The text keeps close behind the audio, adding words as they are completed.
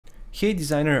Hey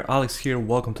designer, Alex here,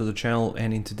 welcome to the channel,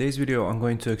 and in today's video I'm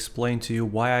going to explain to you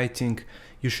why I think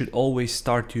you should always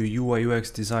start your UI UX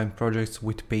design projects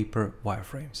with paper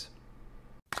wireframes.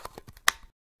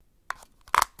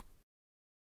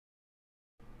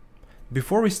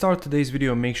 Before we start today's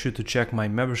video, make sure to check my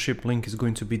membership. Link is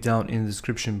going to be down in the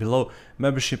description below.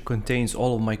 Membership contains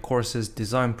all of my courses,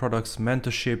 design products,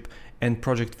 mentorship, and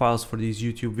project files for these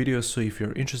YouTube videos. So if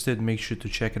you're interested, make sure to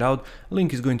check it out.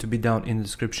 Link is going to be down in the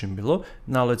description below.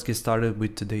 Now let's get started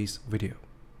with today's video.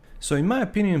 So in my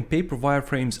opinion, paper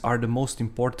wireframes are the most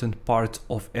important part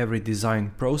of every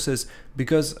design process,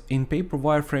 because in paper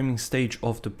wireframing stage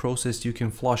of the process you can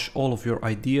flush all of your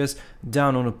ideas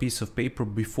down on a piece of paper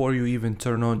before you even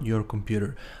turn on your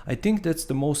computer. I think that's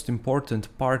the most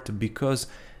important part, because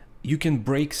you can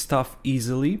break stuff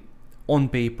easily on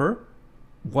paper,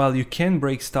 while you can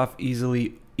break stuff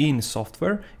easily in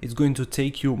software. It's going to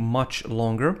take you much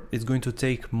longer. It's going to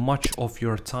take much of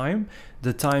your time,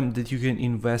 the time that you can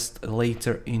invest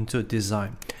later into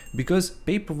design, because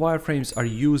paper wireframes are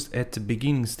used at the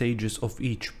beginning stages of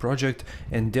each project,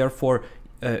 and therefore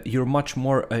you're much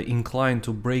more inclined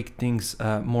to break things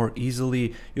more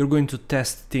easily. You're going to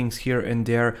test things here and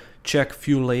there, check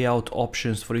few layout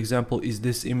options. For example, is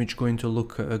this image going to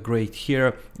look great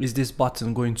here? Is this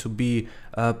button going to be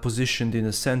positioned in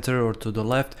the center or to the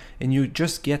left? And you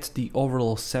just get the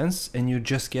overall sense, and you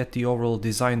just get the overall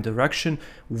design direction.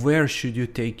 Where should you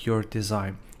take your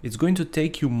design? It's going to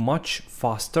take you much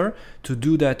faster to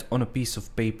do that on a piece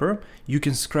of paper. You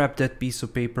can scrap that piece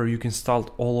of paper, you can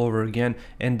start all over again,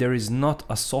 and there is not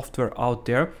a software out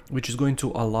there which is going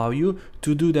to allow you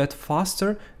to do that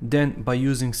faster than by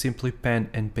using simply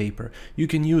pen and paper. You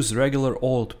can use regular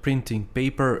old printing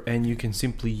paper, and you can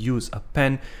simply use a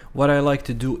pen. What I like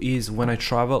to do is, when I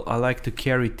travel, I like to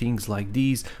carry things like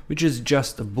these, which is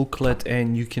just a booklet,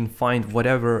 and you can find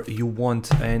whatever you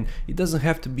want, and it doesn't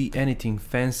have to be anything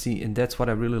fancy. And that's what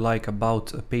I really like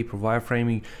about paper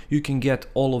wireframing. You can get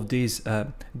all of these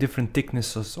different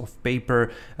thicknesses of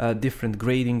paper, different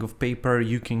grading of paper.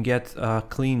 You can get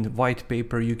clean white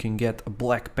paper, you can get a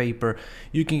black paper,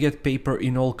 you can get paper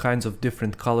in all kinds of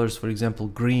different colors, for example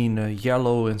green,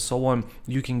 yellow, and so on.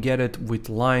 You can get it with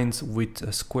lines,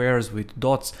 with squares, with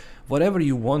dots, whatever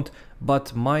you want.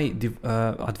 But my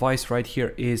advice right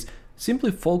here is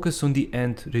simply focus on the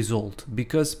end result,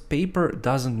 because paper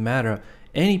doesn't matter.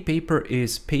 Any paper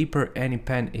is paper, any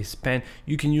pen is pen.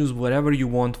 You can use whatever you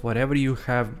want, whatever you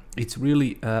have. It's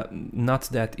really not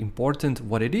that important.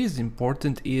 What it is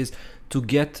important is to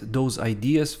get those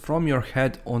ideas from your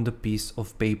head on the piece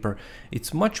of paper.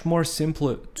 It's much more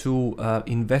simpler to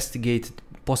investigate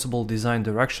possible design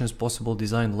directions, possible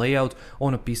design layout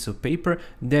on a piece of paper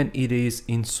than it is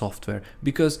in software,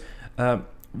 because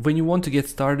when you want to get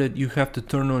started, you have to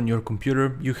turn on your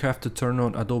computer, you have to turn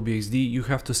on Adobe XD, you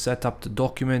have to set up the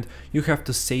document, you have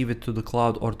to save it to the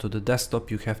cloud or to the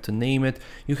desktop, you have to name it,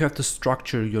 you have to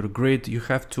structure your grid, you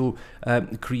have to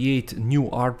create new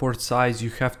artboard size, you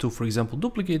have to, for example,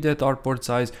 duplicate that artboard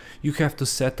size, you have to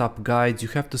set up guides, you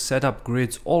have to set up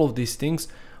grids, all of these things.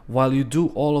 While you do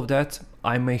all of that,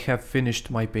 I may have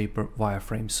finished my paper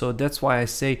wireframe. So that's why I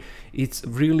say it's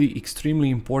really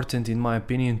extremely important, in my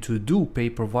opinion, to do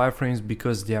paper wireframes,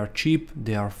 because they are cheap,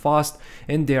 they are fast,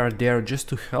 and they are there just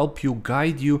to help you,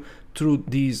 guide you through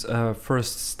these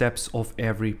first steps of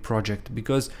every project,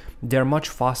 because they're much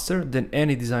faster than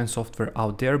any design software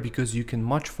out there, because you can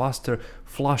much faster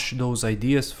flush those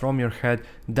ideas from your head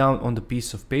down on the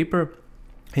piece of paper.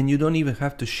 And you don't even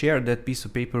have to share that piece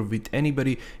of paper with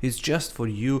anybody. It's just for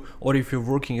you, or if you're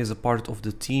working as a part of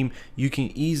the team, you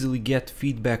can easily get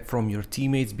feedback from your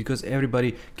teammates, because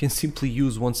everybody can simply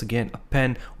use, once again, a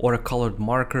pen or a colored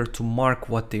marker to mark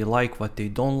what they like, what they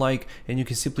don't like, and you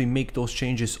can simply make those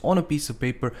changes on a piece of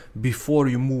paper before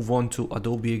you move on to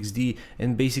Adobe XD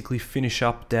and basically finish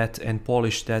up that and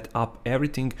polish that up,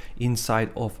 everything inside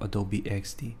of Adobe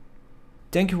XD.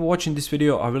 Thank you for watching this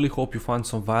video. I really hope you found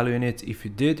some value in it. If you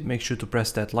did, make sure to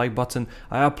press that like button.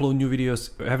 I upload new videos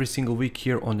every single week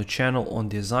here on the channel on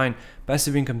design,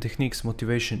 passive income techniques,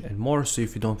 motivation, and more. So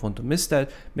if you don't want to miss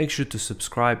that, make sure to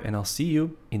subscribe, and I'll see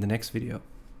you in the next video.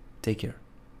 Take care.